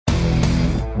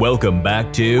Welcome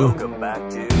back to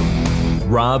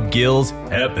Rob Gill's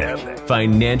Epic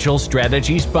Financial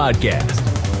Strategies Podcast.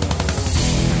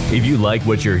 If you like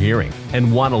what you're hearing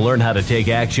and want to learn how to take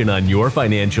action on your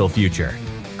financial future,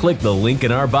 click the link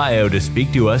in our bio to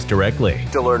speak to us directly.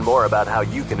 To learn more about how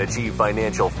you can achieve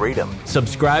financial freedom,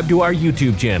 subscribe to our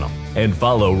YouTube channel and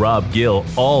follow Rob Gill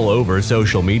all over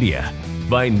social media.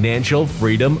 Financial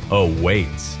freedom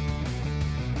awaits.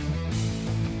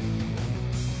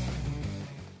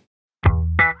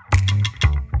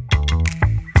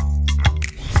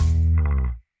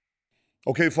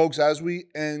 Okay, folks, as we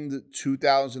end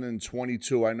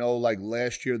 2022, I know like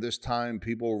last year this time,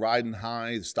 people were riding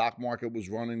high. The stock market was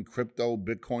running, crypto,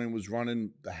 Bitcoin was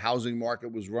running, the housing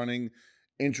market was running,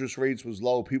 interest rates was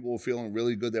low. People were feeling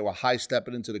really good. They were high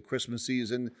stepping into the Christmas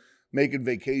season, making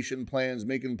vacation plans,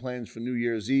 making plans for New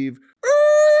Year's Eve.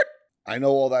 I know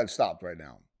all that stopped right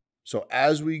now. So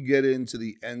as we get into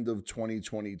the end of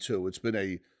 2022, it's been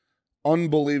a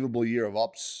unbelievable year of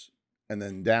ups and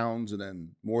then downs, and then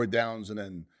more downs, and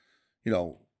then,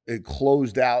 it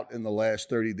closed out in the last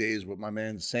 30 days with my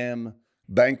man Sam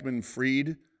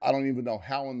Bankman-Fried. I don't even know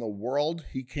how in the world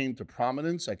he came to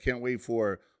prominence. I can't wait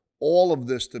for all of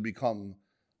this to become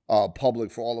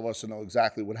public, for all of us to know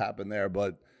exactly what happened there.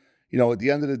 But, at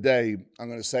the end of the day, I'm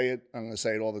going to say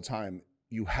it all the time.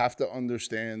 You have to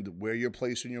understand where you're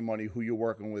placing your money, who you're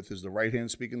working with. Is the right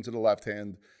hand speaking to the left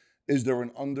hand? Is there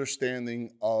an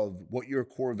understanding of what your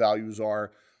core values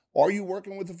are? Are you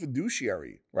working with a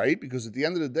fiduciary, right? Because at the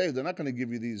end of the day, they're not going to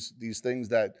give you these things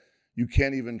that you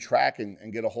can't even track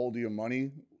and get a hold of your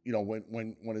money,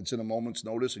 when it's in a moment's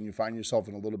notice and you find yourself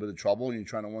in a little bit of trouble and you're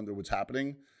trying to wonder what's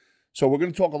happening. So we're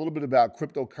going to talk a little bit about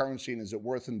cryptocurrency and is it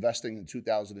worth investing in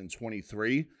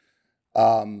 2023?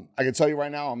 I can tell you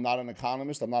right now, I'm not an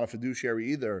economist. I'm not a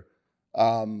fiduciary either.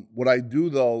 What I do,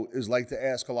 though, is like to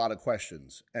ask a lot of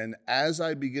questions. And as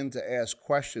I begin to ask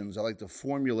questions, I like to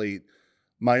formulate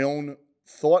my own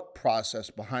thought process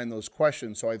behind those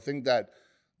questions. So I think that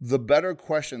the better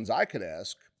questions I could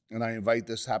ask, and I invite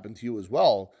this to happen to you as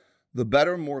well, the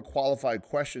better, more qualified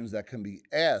questions that can be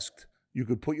asked, you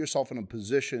could put yourself in a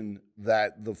position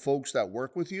that the folks that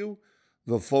work with you,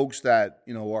 the folks that,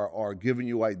 are giving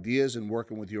you ideas and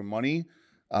working with your money,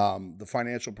 the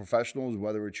financial professionals,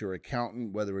 whether it's your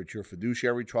accountant, whether it's your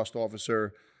fiduciary trust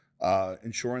officer,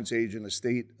 insurance agent,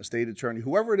 estate attorney,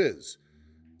 whoever it is,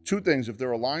 two things: if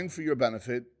they're aligned for your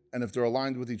benefit and if they're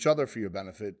aligned with each other for your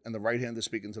benefit, and the right hand is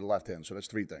speaking to the left hand. So that's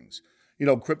three things.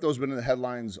 Crypto's been in the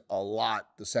headlines a lot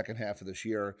the second half of this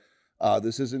year.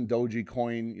 This isn't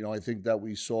Dogecoin. I think that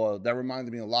we saw, that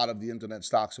reminded me a lot of the internet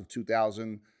stocks of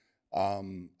 2000.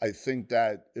 I think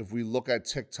that if we look at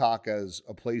TikTok as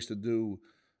a place to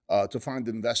find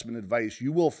investment advice,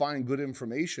 you will find good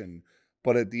information,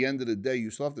 but at the end of the day, you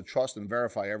still have to trust and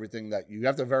verify everything that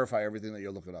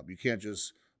you're looking up. You can't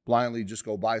just blindly just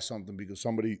go buy something because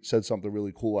somebody said something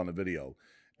really cool on a video.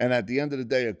 And at the end of the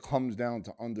day, it comes down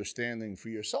to understanding for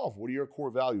yourself, what are your core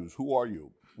values? Who are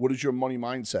you? What is your money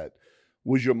mindset?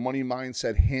 Was your money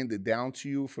mindset handed down to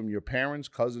you from your parents,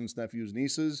 cousins, nephews,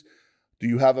 nieces? Do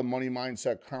you have a money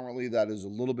mindset currently that is a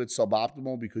little bit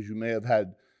suboptimal because you may have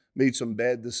made some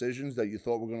bad decisions that you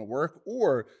thought were going to work?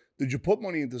 Or did you put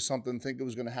money into something, think it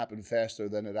was going to happen faster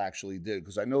than it actually did?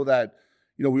 Because I know that,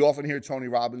 we often hear Tony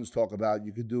Robbins talk about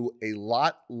you could do a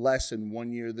lot less in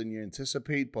 1 year than you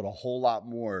anticipate, but a whole lot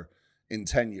more in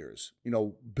 10 years.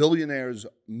 Billionaires,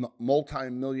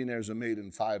 multi-millionaires are made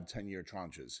in 5-10 year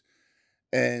tranches.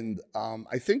 And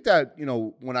I think that,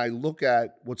 when I look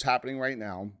at what's happening right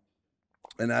now,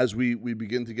 and as we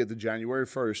begin to get to January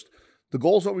 1st, the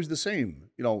goal is always the same.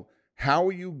 How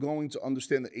are you going to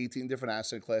understand the 18 different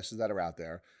asset classes that are out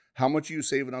there? How much are you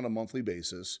saving on a monthly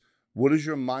basis? What is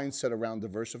your mindset around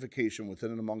diversification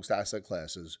within and amongst asset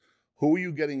classes? Who are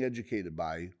you getting educated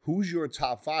by? Who's your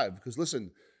top five? Because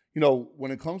listen,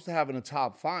 when it comes to having a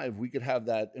top five, we could have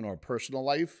that in our personal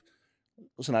life.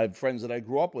 Listen, I have friends that I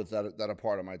grew up with that are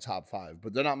part of my top five,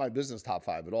 but they're not my business top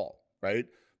five at all, right?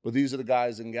 But these are the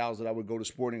guys and gals that I would go to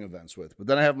sporting events with. But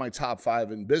then I have my top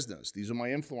five in business. These are my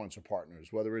influencer partners,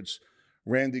 whether it's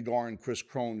Randy Garn, Chris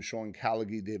Crone, Sean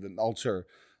Callaghy, David Meltzer,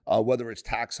 whether it's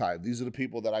Tax Hive. These are the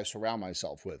people that I surround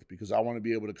myself with because I want to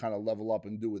be able to kind of level up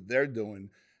and do what they're doing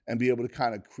and be able to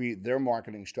kind of create their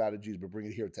marketing strategies, but bring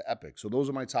it here to Epic. So those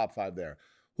are my top five there.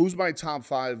 Who's my top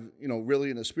five,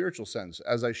 really in a spiritual sense?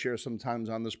 As I share sometimes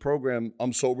on this program,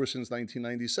 I'm sober since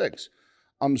 1996.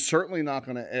 I'm certainly not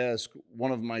going to ask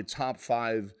one of my top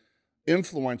five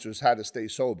influencers how to stay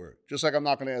sober, just like I'm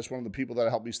not going to ask one of the people that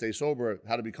helped me stay sober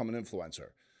how to become an influencer.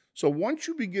 So once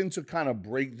you begin to kind of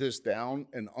break this down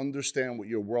and understand what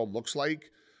your world looks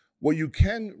like, What you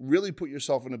can really put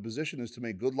yourself in a position is to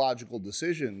make good logical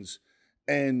decisions.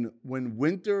 And when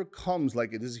winter comes,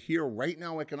 like it is here right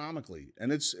now economically,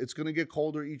 and it's going to get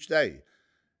colder each day,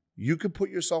 you could put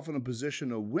yourself in a position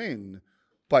to win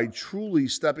by truly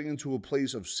stepping into a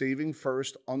place of saving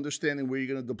first, understanding where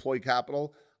you're going to deploy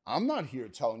capital. I'm not here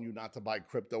telling you not to buy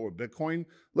crypto or Bitcoin.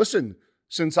 Listen,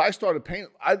 since I started paying,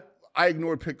 I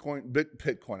ignored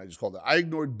Bitcoin, I just called it. I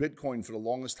ignored Bitcoin for the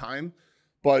longest time,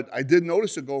 but I did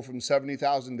notice it go from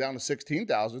 70,000 down to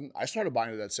 16,000. I started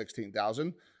buying it at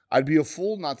 16,000. I'd be a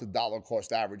fool not to dollar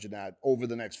cost average in that over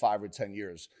the next 5 or 10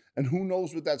 years. And who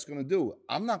knows what that's going to do?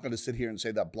 I'm not going to sit here and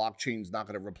say that blockchain is not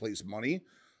going to replace money.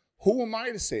 Who am I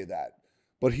to say that?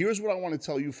 But here's what I want to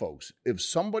tell you folks. If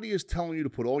somebody is telling you to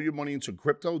put all your money into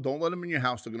crypto, don't let them in your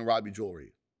house. They're going to rob your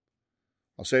jewelry.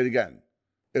 I'll say it again.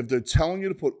 If they're telling you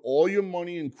to put all your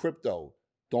money in crypto,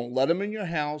 don't let them in your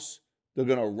house. They're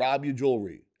going to rob your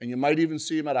jewelry. And you might even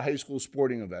see them at a high school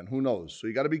sporting event. Who knows? So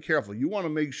you got to be careful. You want to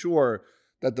make sure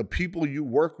that the people you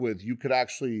work with, you could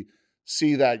actually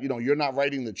see that, you're not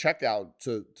writing the check out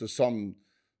to some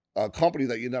company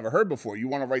that you never heard before. You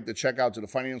want to write the check out to the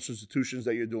financial institutions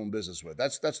that you're doing business with.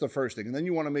 That's the first thing. And then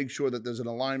you want to make sure that there's an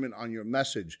alignment on your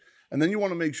message. And then you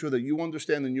want to make sure that you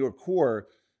understand in your core,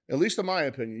 at least in my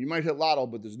opinion, you might hit lotto,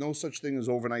 but there's no such thing as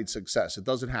overnight success. It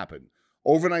doesn't happen.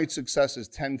 Overnight success is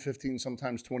 10, 15,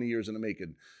 sometimes 20 years in the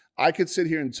making. I could sit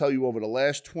here and tell you over the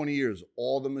last 20 years,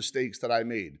 all the mistakes that I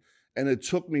made. And it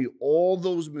took me all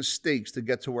those mistakes to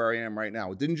get to where I am right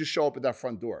now. It didn't just show up at that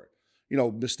front door.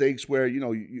 Mistakes where,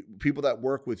 people that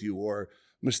work with you, or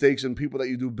mistakes in people that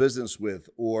you do business with,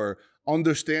 or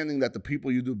understanding that the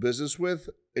people you do business with,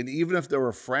 and even if they're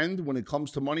a friend, when it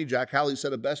comes to money, Jack Haley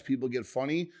said it best, people get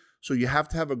funny. So you have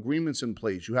to have agreements in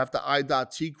place. You have to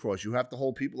I.T cross. You have to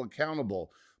hold people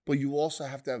accountable. But you also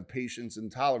have to have patience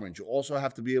and tolerance. You also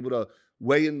have to be able to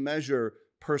weigh and measure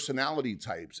personality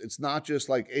types. It's not just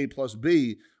like A plus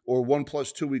B or 1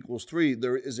 + 2 = 3.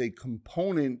 There is a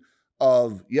component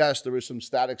of, yes, there is some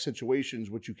static situations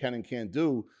which you can and can't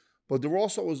do, but there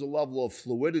also is a level of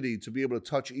fluidity to be able to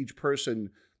touch each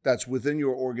person that's within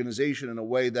your organization in a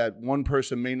way that one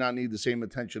person may not need the same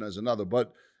attention as another.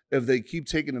 But if they keep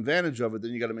taking advantage of it,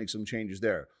 then you got to make some changes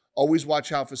there. Always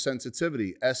watch out for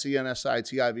sensitivity.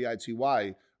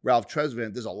 SENSITIVITY, Ralph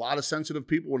Tresvant. There's a lot of sensitive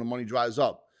people when the money dries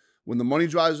up. When the money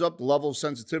dries up, the level of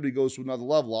sensitivity goes to another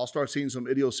level. I'll start seeing some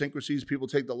idiosyncrasies. People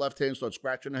take the left hand, start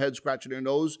scratching their head, scratching their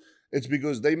nose. It's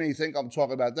because they may think I'm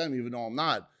talking about them, even though I'm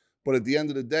not. But at the end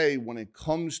of the day, when it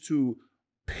comes to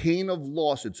pain of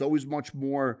loss, it's always much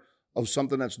more of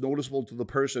something that's noticeable to the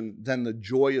person than the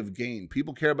joy of gain.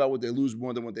 People care about what they lose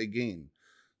more than what they gain.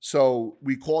 So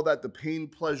we call that the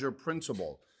pain-pleasure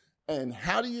principle. And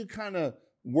how do you kind of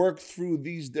work through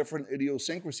these different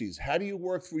idiosyncrasies? How do you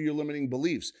work through your limiting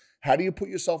beliefs? How do you put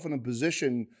yourself in a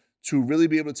position to really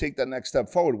be able to take that next step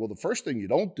forward? Well, the first thing you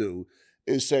don't do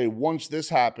is say, once this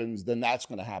happens, then that's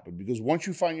going to happen. Because once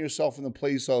you find yourself in the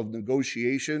place of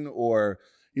negotiation or,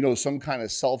 some kind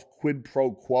of self-quid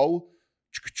pro quo,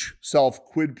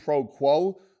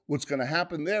 what's going to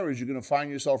happen there is you're going to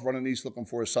find yourself running east looking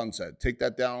for a sunset. Take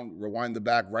that down, rewind the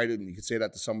back, write it, and you can say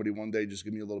that to somebody one day. Just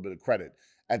give me a little bit of credit.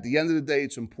 At the end of the day,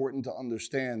 it's important to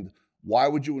understand, why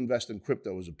would you invest in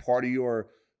crypto? Is it part of your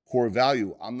core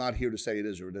value? I'm not here to say it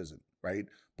is or it isn't, right?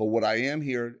 But what I am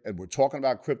here, and we're talking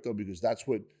about crypto because that's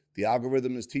what the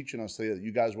algorithm is teaching us, that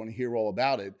you guys want to hear all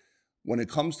about it. When it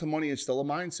comes to money, it's still a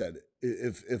mindset.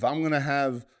 If I'm going to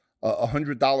have a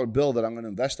 $100 bill that I'm going to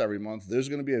invest every month, there's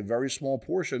going to be a very small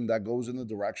portion that goes in the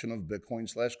direction of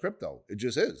Bitcoin/crypto. It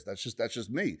just is. That's just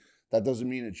me. That doesn't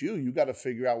mean it's you. You got to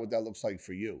figure out what that looks like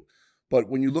for you. But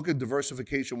when you look at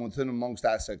diversification within amongst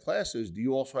asset classes, do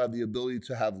you also have the ability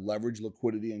to have leverage,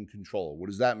 liquidity, and control? What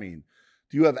does that mean?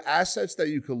 Do you have assets that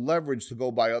you can leverage to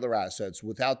go buy other assets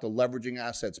without the leveraging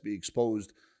assets be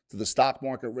exposed to the stock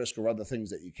market risk or other things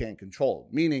that you can't control?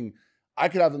 Meaning, I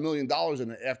could have $1 million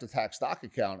in an after-tax stock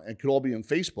account and it could all be in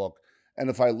Facebook. And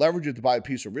if I leverage it to buy a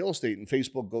piece of real estate and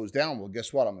Facebook goes down, well,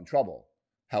 guess what? I'm in trouble.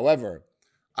 However,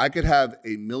 I could have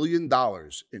 $1 million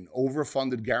in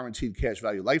overfunded guaranteed cash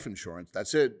value life insurance.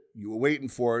 That's it. You were waiting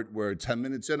for it. We're 10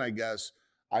 minutes in, I guess.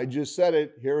 I just said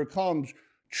it. Here it comes.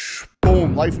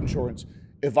 Boom, life insurance.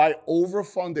 If I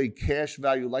overfund a cash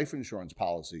value life insurance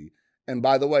policy, and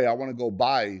by the way, I want to go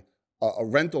buy a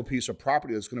rental piece of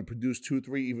property that's going to produce $2,000,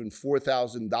 $3,000, even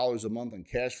 $4,000 a month in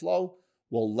cash flow,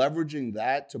 well, leveraging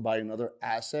that to buy another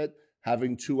asset,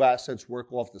 having two assets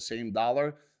work off the same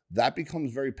dollar, that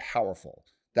becomes very powerful.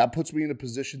 That puts me in a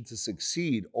position to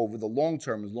succeed over the long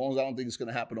term, as long as I don't think it's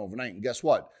going to happen overnight. And guess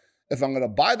what? if I'm going to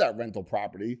buy that rental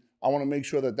property, I want to make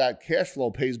sure that that cash flow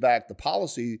pays back the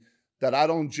policy, that I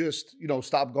don't just,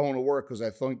 stop going to work because I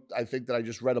think that I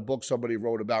just read a book somebody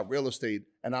wrote about real estate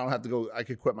and I don't have to go, I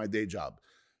could quit my day job.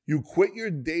 You quit your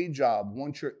day job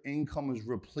once your income is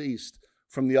replaced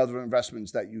from the other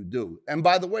investments that you do. And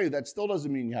by the way, that still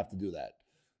doesn't mean you have to do that.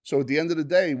 So at the end of the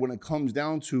day, when it comes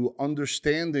down to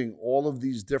understanding all of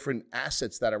these different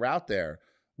assets that are out there,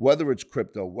 whether it's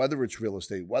crypto, whether it's real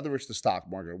estate, whether it's the stock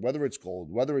market, whether it's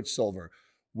gold, whether it's silver,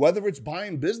 whether it's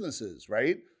buying businesses,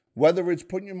 right? Whether it's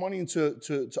putting your money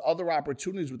into other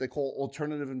opportunities, what they call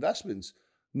alternative investments,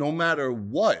 no matter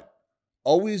what,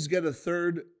 always get a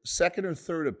second or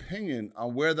third opinion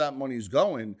on where that money's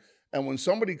going. And when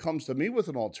somebody comes to me with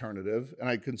an alternative, and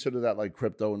I consider that like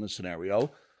crypto in this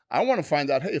scenario, I want to find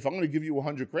out, hey, if I'm going to give you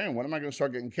 $100 grand, when am I going to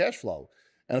start getting cash flow?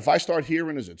 And if I start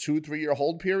hearing there's a 2-3 year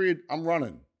hold period, I'm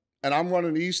running. And I'm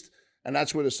running east, and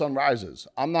that's where the sun rises.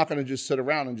 I'm not going to just sit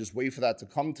around and just wait for that to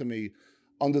come to me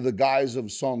under the guise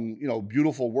of some,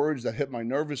 beautiful words that hit my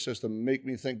nervous system and make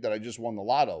me think that I just won the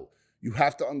lotto. You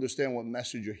have to understand what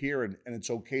message you're hearing, and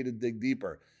it's okay to dig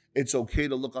deeper. It's okay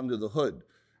to look under the hood.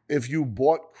 If you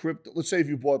bought crypto, let's say if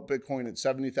you bought Bitcoin at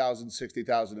 70,000,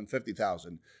 60,000, and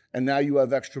 50,000, and now you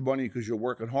have extra money because you're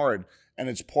working hard and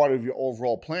it's part of your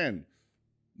overall plan,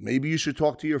 maybe you should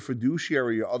talk to your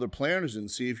fiduciary, your other planners, and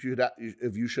see if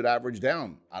you should average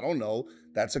down. I don't know.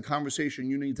 That's a conversation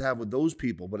you need to have with those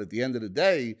people. But at the end of the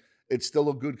day, it's still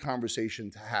a good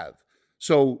conversation to have.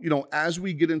 So, as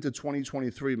we get into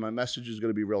 2023, my message is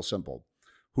going to be real simple.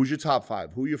 Who's your top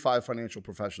 5? Who are your 5 financial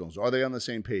professionals? Are they on the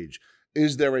same page?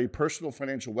 Is there a personal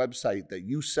financial website that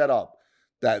you set up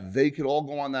that they could all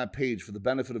go on that page for the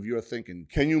benefit of your thinking?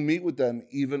 Can you meet with them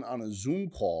even on a Zoom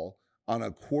call on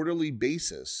a quarterly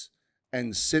basis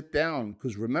and sit down?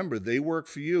 Because remember, they work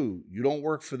for you. You don't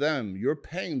work for them. You're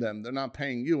paying them. They're not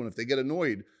paying you. And if they get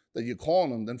annoyed that you're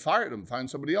calling them, then fire them. Find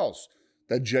somebody else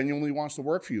that genuinely wants to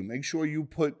work for you. Make sure you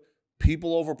put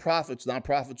people over profits, not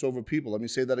profits over people. Let me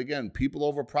say that again. People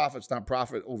over profits, not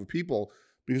profit over people.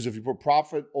 Because if you put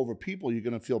profit over people, you're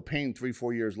going to feel pain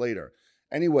 3-4 years later.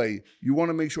 Anyway, you want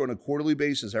to make sure on a quarterly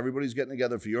basis, everybody's getting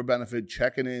together for your benefit,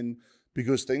 checking in,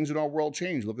 because things in our world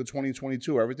change. Look at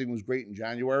 2022. Everything was great in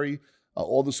January.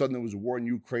 All of a sudden, there was a war in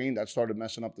Ukraine. That started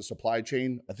messing up the supply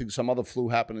chain. I think some other flu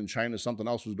happened in China. Something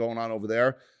else was going on over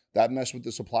there. That messed with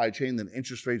the supply chain. Then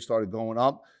interest rates started going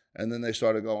up, and then they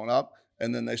started going up,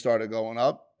 and then they started going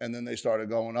up, and then they started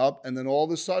going up. And then all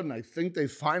of a sudden, I think they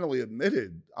finally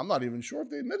admitted, I'm not even sure if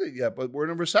they admitted yet, but we're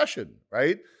in a recession,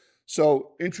 right?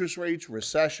 So interest rates,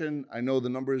 recession. I know the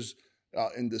numbers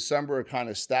in December are kind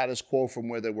of status quo from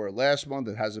where they were last month.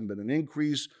 It hasn't been an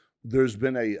increase. There's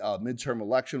been a midterm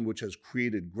election, which has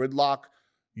created gridlock.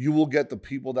 You will get the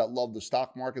people that love the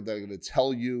stock market that are going to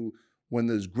tell you when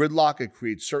there's gridlock, it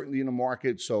creates certainty in the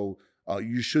market. So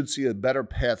you should see a better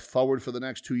path forward for the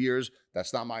next 2 years.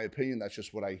 That's not my opinion. That's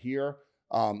just what I hear.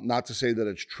 Not to say that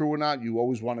it's true or not. You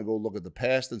always want to go look at the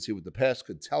past and see what the past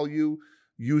could tell you.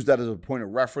 Use that as a point of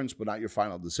reference, but not your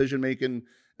final decision making.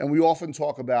 And we often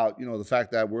talk about, the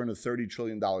fact that we're in a $30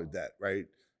 trillion debt, right?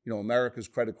 America's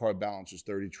credit card balance is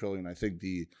 $30 trillion. I think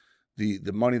the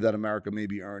money that America may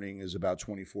be earning is about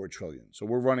 $24 trillion. So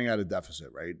we're running at a deficit,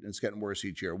 right? It's getting worse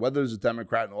each year. Whether there's a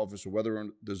Democrat in office or whether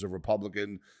there's a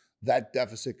Republican, that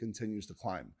deficit continues to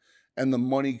climb and the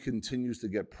money continues to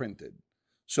get printed.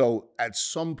 So at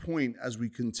some point, as we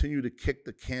continue to kick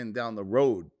the can down the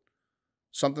road,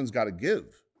 something's got to give,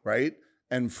 right?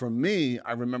 And for me,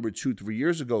 I remember 2-3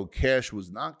 years ago, cash was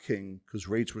not king because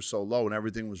rates were so low and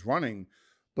everything was running.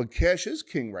 But cash is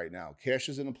king right now. Cash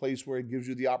is in a place where it gives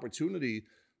you the opportunity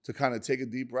to kind of take a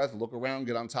deep breath, look around,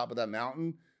 get on top of that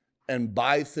mountain, and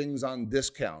buy things on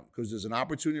discount. Because there's an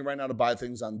opportunity right now to buy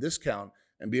things on discount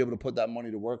and be able to put that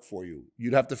money to work for you.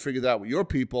 You'd have to figure that out with your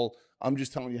people. I'm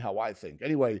just telling you how I think.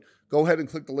 Anyway, go ahead and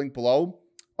click the link below.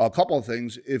 A couple of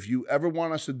things. If you ever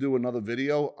want us to do another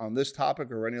video on this topic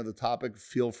or any other topic,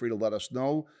 feel free to let us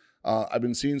know. I've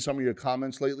been seeing some of your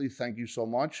comments lately. Thank you so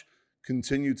much.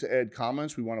 Continue to add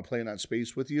comments. We want to play in that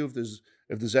space with you.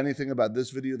 If there's anything about this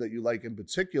video that you like in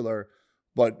particular.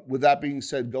 But with that being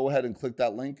said, go ahead and click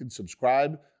that link and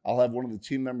subscribe. I'll have one of the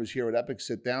team members here at Epic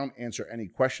sit down, answer any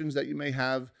questions that you may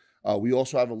have. We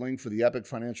also have a link for the Epic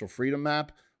Financial Freedom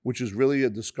Map, which is really a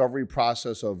discovery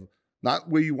process of not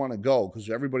where you want to go, because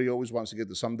everybody always wants to get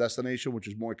to some destination, which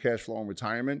is more cash flow and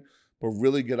retirement, but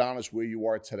really get honest where you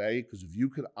are today. Because if you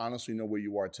could honestly know where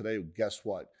you are today, guess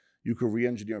what? You could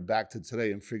re-engineer back to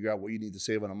today and figure out what you need to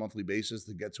save on a monthly basis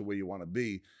to get to where you want to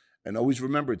be. And always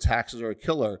remember, taxes are a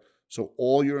killer. So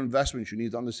all your investments, you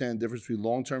need to understand the difference between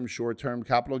long-term, short-term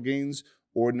capital gains.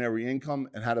 ordinary income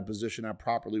and how to position that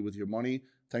properly with your money.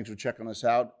 Thanks for checking us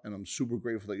out, and I'm super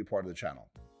grateful that you're part of the channel.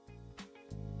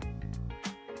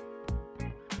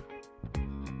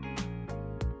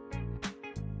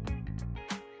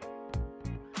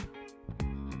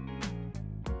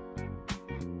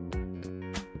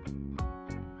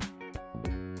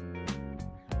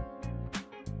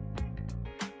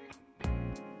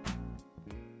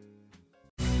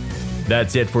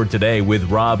 That's it for today with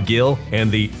Rob Gill and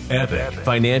the Epic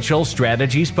Financial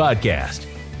Strategies Podcast.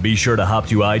 Be sure to hop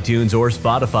to iTunes or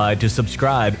Spotify to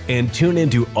subscribe and tune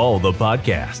into all the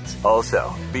podcasts.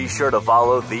 Also, be sure to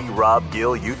follow the Rob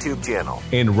Gill YouTube channel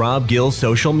and Rob Gill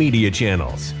social media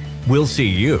channels. We'll see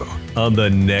you on the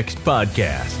next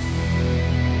podcast.